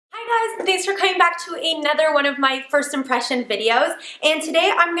Hi guys, and thanks for coming back to another one of my first impression videos. And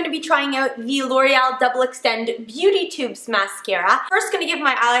today I'm going to be trying out the L'Oreal Double Extend Beauty Tubes mascara. First, going to give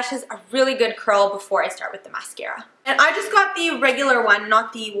my eyelashes a really good curl before I start with the mascara. And I just got the regular one,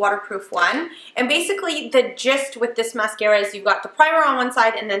 not the waterproof one. And basically the gist with this mascara is you've got the primer on one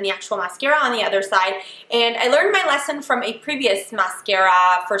side and then the actual mascara on the other side. And I learned my lesson from a previous mascara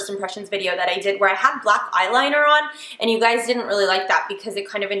first impressions video that I did where I had black eyeliner on, and you guys didn't really like that because it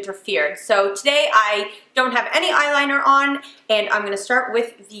kind of interfered. So today I don't have any eyeliner on, and I'm going to start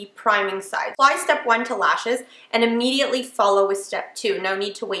with the priming side. Apply step 1 to lashes and immediately follow with step 2. No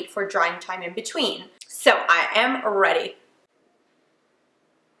need to wait for drying time in between. So I am ready.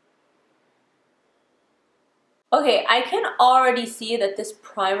 Okay, I can already see that this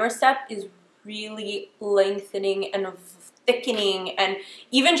primer step is really lengthening and thickening, and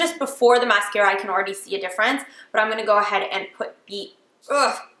even just before the mascara I can already see a difference, but I'm going to go ahead and put the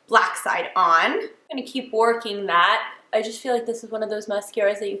black side on. I'm going to keep working that. I just feel like this is one of those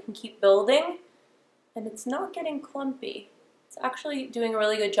mascaras that you can keep building, and it's not getting clumpy. It's actually doing a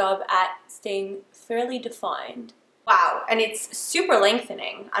really good job at staying fairly defined. Wow, and it's super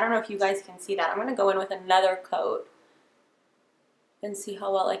lengthening. I don't know if you guys can see that. I'm going to go in with another coat and see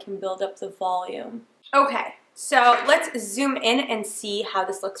how well I can build up the volume. Okay, so let's zoom in and see how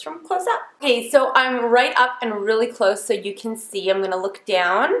this looks from close up. Okay, so I'm right up and really close so you can see. I'm going to look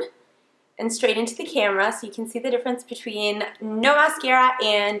down and straight into the camera so you can see the difference between no mascara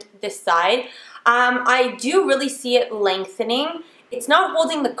and this side. I do really see it lengthening. It's not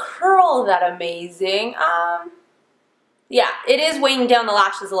holding the curl that amazing. Yeah, it is weighing down the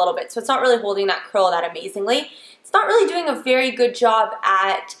lashes a little bit, so it's not really holding that curl that amazingly. It's not really doing a very good job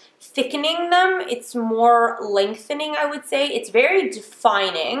at thickening them. It's more lengthening, I would say. It's very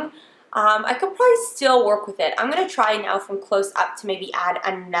defining. I could probably still work with it. I'm going to try now from close up to maybe add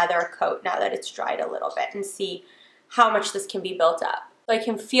another coat now that it's dried a little bit and see how much this can be built up. So I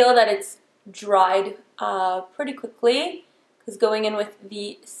can feel that it's dried pretty quickly, because going in with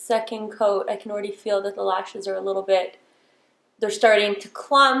the second coat I can already feel that the lashes are a little bit, they're starting to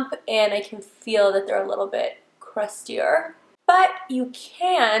clump, and I can feel that they're a little bit crustier. But you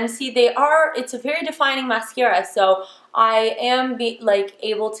can see it's a very defining mascara, so I am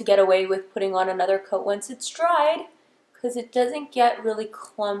able to get away with putting on another coat once it's dried, because it doesn't get really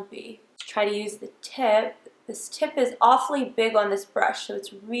clumpy. Try to use the tip. This tip is awfully big on this brush, so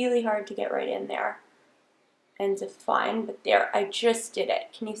it's really hard to get right in there and define, but there, I just did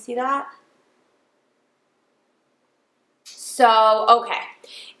it. Can you see that? So, okay.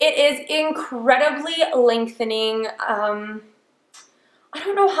 It is incredibly lengthening. I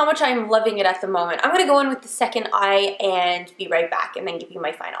don't know how much I'm loving it at the moment. I'm going to go in with the second eye and be right back and then give you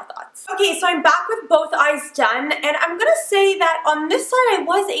my final thoughts. Okay, so I'm back with both eyes done, and I'm going to say that on this side I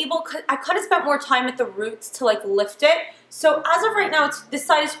was able, I kind of spent more time at the roots to lift it. So as of right now, this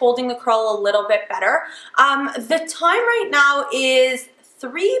side is holding the curl a little bit better. The time right now is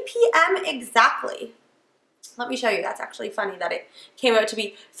 3 p.m. exactly. Let me show you. That's actually funny that it came out to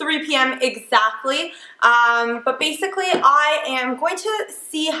be 3 p.m. exactly. But basically, I am going to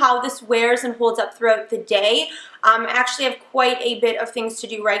see how this wears and holds up throughout the day. I actually have quite a bit of things to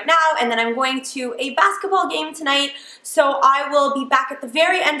do right now, and then I'm going to a basketball game tonight. So I will be back at the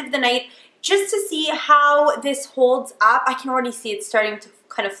very end of the night just to see how this holds up. I can already see it's starting to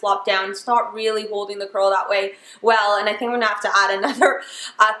kind of flop down. It's not really holding the curl that way well, and I think I'm gonna have to add another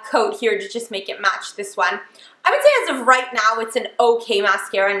coat here to just make it match this one. I would say as of right now it's an okay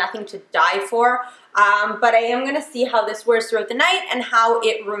mascara, nothing to die for, but I am gonna see how this wears throughout the night and how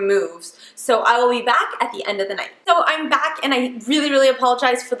it removes. So I will be back at the end of the night. So I'm back, and I really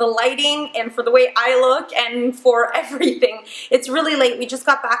apologize for the lighting and for the way I look and for everything. It's really late. We just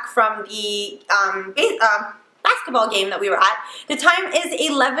got back from the basketball game that we were at. The time is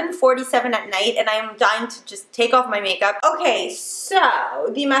 11:47 at night, and I am dying to just take off my makeup. Okay, so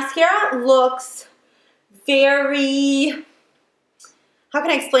the mascara looks very, how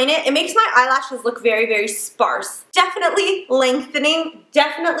can I explain it? It makes my eyelashes look very sparse. Definitely lengthening,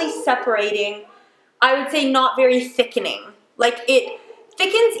 definitely separating. I would say not very thickening. Like, it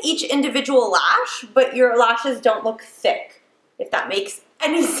thickens each individual lash, but your lashes don't look thick, if that makes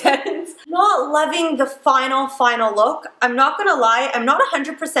any sense. Not loving the final look. I'm not gonna lie, I'm not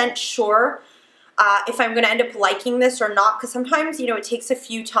 100% sure if I'm gonna end up liking this or not, because sometimes, you know, it takes a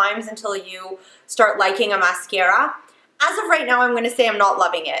few times until you start liking a mascara. As of right now, I'm gonna say I'm not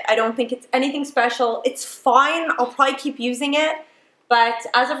loving it. I don't think it's anything special. It's fine, I'll probably keep using it, but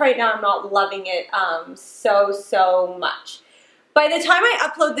as of right now, I'm not loving it so much. By the time I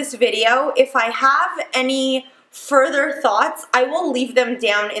upload this video, if I have any further thoughts, I will leave them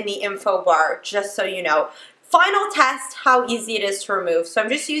down in the info bar, just so you know. Final test, how easy it is to remove. So I'm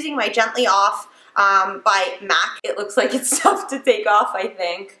just using my Gently Off by MAC. It looks like it's tough to take off, I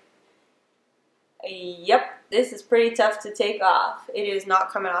think. Yep, this is pretty tough to take off. It is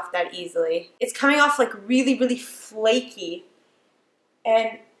not coming off that easily. It's coming off like really, really flaky.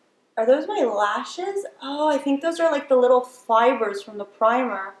 And are those my lashes? Oh, I think those are like the little fibers from the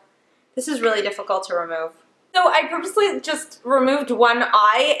primer. This is really difficult to remove. So I purposely just removed one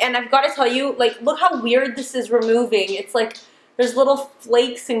eye, and I've got to tell you, like, look how weird this is removing. It's like there's little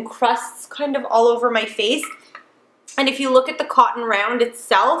flakes and crusts kind of all over my face. And if you look at the cotton round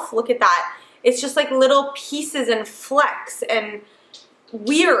itself, look at that. It's just like little pieces and flecks and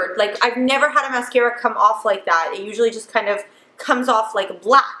weird. Like, I've never had a mascara come off like that. It usually just kind of comes off like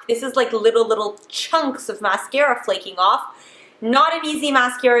black. This is like little chunks of mascara flaking off. Not an easy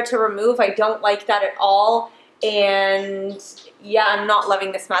mascara to remove. I don't like that at all. And yeah, I'm not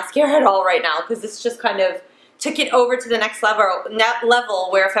loving this mascara at all right now, because this just kind of took it over to the next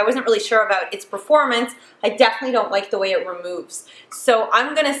level where if I wasn't really sure about its performance, I definitely don't like the way it removes. So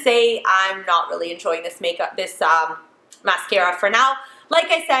I'm gonna say I'm not really enjoying this mascara for now. Like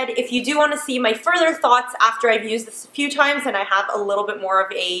I said, if you do want to see my further thoughts after I've used this a few times and I have a little bit more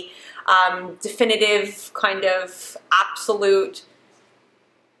of a definitive kind of absolute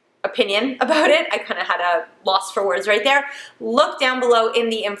opinion about it, I kind of had a loss for words right there, look down below in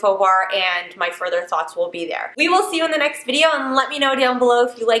the info bar and my further thoughts will be there. We will see you in the next video, and let me know down below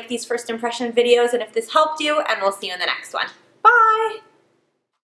if you like these first impression videos and if this helped you, and we'll see you in the next one. Bye!